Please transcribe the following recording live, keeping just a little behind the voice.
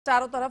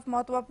चारों तरफ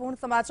महत्वपूर्ण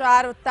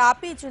समाचार।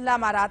 तापी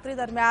जिल्लाમાં રાત્રિ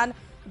દરમિયાન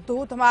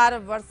ધોધમાર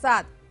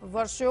વરસાદ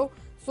વરસ્યો।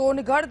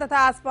 સોનગઢ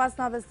તથા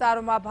આસપાસના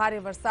વિસ્તારોમાં ભારે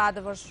વરસાદ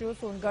વરસ્યો।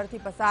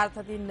 સોનગઢથી પસાર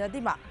થતી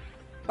નદીમાં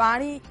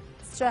પાણી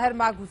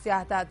શહેરમાં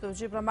ઘૂસ્યા હતા। તો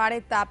જે પ્રમાણે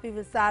તાપી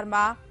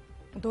વિસ્તારમાં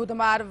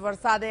ધોધમાર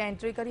વરસાદે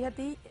એન્ટ્રી કરી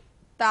હતી।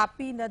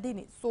 તાપી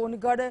નદીની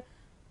સોનગઢ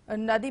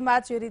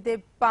નદીમાં જે રીતે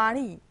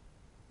પાણી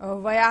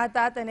વયા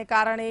હતા તેને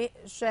કારણે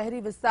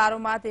શહેરી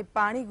વિસ્તારોમાં તે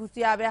પાણી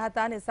ઘૂસી આવ્યા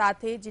હતા અને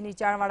સાથે જ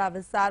નીચાણવાળા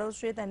વિસ્તારો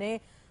છે તેને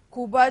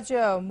ખૂબ જ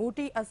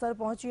મોટી અસર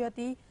પહોંચી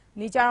હતી।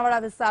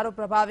 નીચાણવાળા વિસ્તારો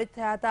પ્રભાવિત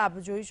થયા હતા। આપ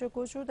જોઈ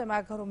શકો છો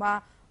તેમાં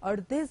ઘરોમાં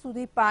અડધે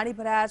સુધી પાણી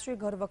ભરાયા છે।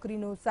 ઘર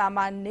વખરીનો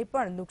સામાનને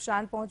પણ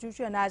નુકસાન પહોંચ્યું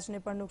છે, અનાજને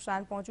પણ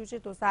નુકસાન પહોંચ્યું છે।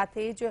 તો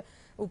સાથે જ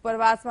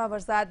ઉપરવાસમાં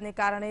વરસાદને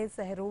કારણે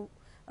શહેરો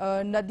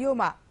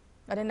નદીઓમાં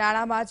અને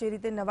નાળામાં જે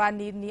રીતે નવા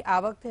નીરની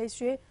આવક થઈ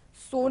છે,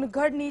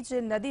 સોનગઢની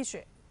જે નદી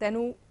છે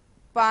તેનું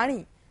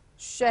પાણી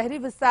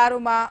શહેરી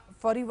વિસ્તારોમાં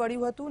ફરી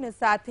વળ્યું હતું અને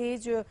સાથે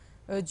જ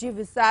જે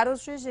વિસ્તારો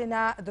છે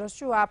જેના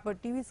દ્રશ્યો આપ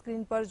ટીવી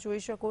સ્ક્રીન પર જોઈ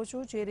શકો છો,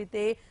 જે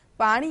રીતે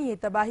પાણીએ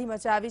તબાહી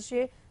મચાવી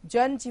છે,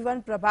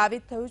 જનજીવન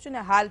પ્રભાવિત થયું છે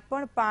અને હાલ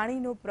પણ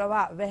પાણીનો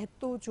પ્રવાહ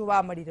વહેતો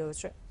જોવા મળી રહ્યો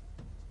છે।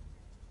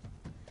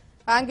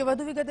 આ અંગે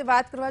વધુ વિગતે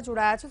વાત કરવા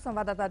જોડાયા છે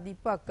સંવાદદાતા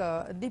દીપક।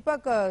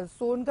 દીપક,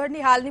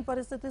 સોનગઢની હાલની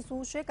પરિસ્થિતિ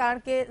શું છે,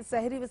 કારણ કે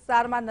શહેરી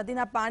વિસ્તારમાં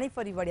નદીના પાણી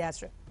ફરી વળ્યા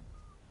છે?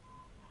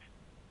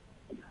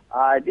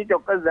 જી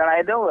ચોક્કસ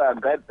જણાવી દઉં,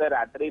 ગત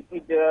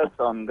રાત્રિથી જ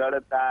સોનગઢ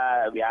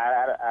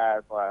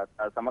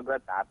સમગ્ર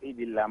તાપી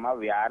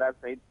જિલ્લામાં વ્યારા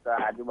સહિત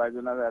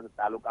આજુબાજુના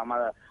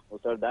તાલુકામાં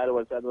મુસળધાર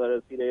વરસાદ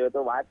વરસી રહ્યો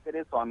હતો। વાત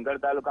કરીએ સોનગઢ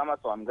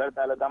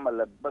તાલુકામાં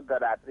લગભગ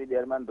રાત્રિ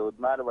દરમિયાન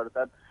ધોધમાર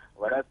વરસાદ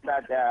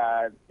વરસતા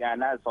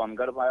ત્યાંના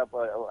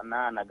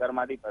સોનગઢના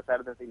નગરમાંથી પસાર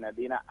થતી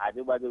નદીના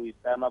આજુબાજુ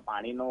વિસ્તારમાં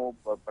પાણીનો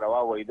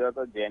પ્રવાહ વહેતો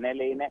હતો, જેને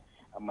લઈને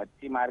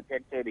મચ્છી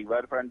માર્કેટ છે,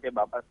 રિવરફ્રન્ટ છે,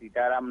 બાપા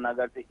સીતારામ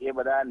નગર છે, એ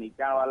બધા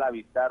નીચાણવાળા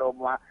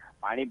વિસ્તારોમાં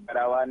પાણી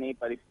ભરાવાની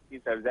પરિસ્થિતિ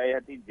સર્જાઈ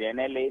હતી,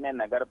 જેને લઈને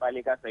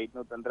નગરપાલિકા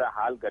સહિતનું તંત્ર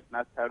હાલ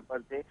ઘટના સ્થળ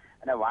પર છે।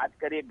 અને વાત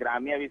કરીએ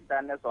ગ્રામ્ય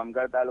વિસ્તારને,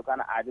 સોનગઢ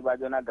તાલુકાના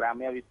આજુબાજુના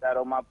ગ્રામ્ય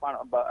વિસ્તારોમાં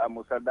પણ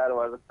મુસળધાર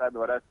વરસાદ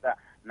વરસતા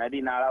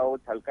નદી નાળાઓ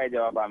છલકાઈ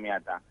જવા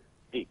પામ્યા હતા।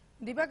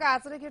 દીપક,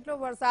 આશરે કેટલો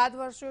વરસાદ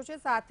વરસ્યો છે,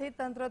 સાથે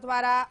તંત્ર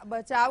દ્વારા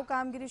બચાવ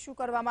કામગીરી શું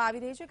કરવામાં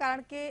આવી રહી છે,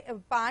 કારણ કે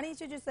પાણી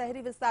છે જે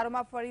શહેરી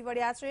વિસ્તારોમાં ફરી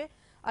વળ્યા છે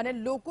અને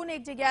લોકોને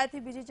એક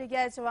જગ્યાએથી બીજી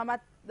જગ્યાએ જવામાં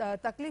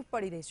તકલીફ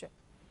પડી રહી છે?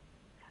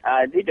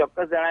 જી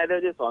ચોક્કસ જણાવી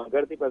દઉં, જે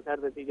સોનગઢ થી પસાર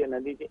થતી જે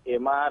નદી છે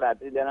એમાં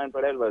રાત્રિ દરમિયાન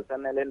પડેલ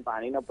વરસાદને લઈને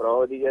પાણીનો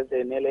પ્રવાહ વધી જશે,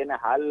 તેને લઈને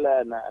હાલ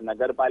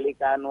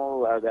નગરપાલિકાનું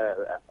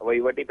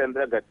વહીવટી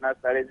તંત્ર ઘટના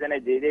સ્થળે છે અને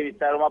જે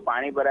વિસ્તારોમાં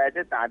પાણી ભરાયા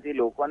છે ત્યાંથી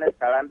લોકોને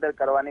સ્થળાંતર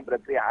કરવાની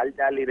પ્રક્રિયા હાલ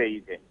ચાલી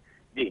રહી છે।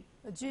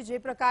 જી, જે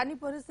પ્રકારની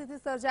પરિસ્થિતિ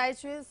સર્જાય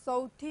છે,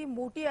 સૌથી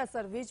મોટી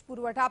અસર વીજ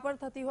પુરવઠા પર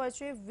થતી હોય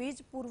છે। વીજ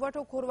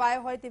પુરવઠો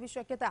ખોરવાયો હોય તેવી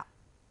શક્યતા?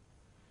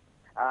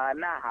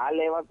 ના,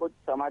 હાલ એવા કોઈ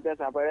સમાચાર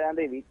સાંભળ્યા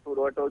નથી। વીજ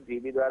પુરવઠો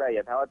જીબી દ્વારા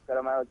યથાવત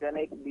કરવામાં આવ્યો છે।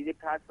 અને એક બીજી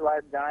ખાસ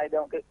વાત જણાવી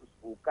દઉં કે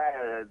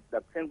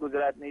દક્ષિણ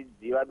ગુજરાતની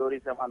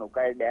જીવાદોરી સમાન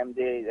ઉકાઈ ડેમ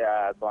જે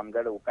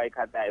સોનગઢ ઉકાઈ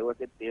ખાતે આવ્યો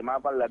છે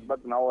તેમાં પણ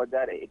લગભગ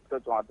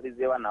 9,134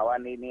 જેવા નવા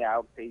નીરની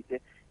આવક થઈ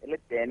છે, એટલે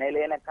તેને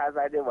લઈને ખાસ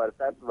આજે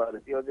વરસાદ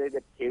વરસ્યો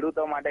છે,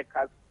 ખેડૂતો માટે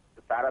ખાસ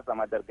સારા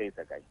સમાચાર કહી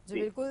શકાય।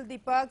 જી બિલકુલ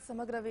દીપક,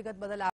 સમગ્ર વિગત બદલ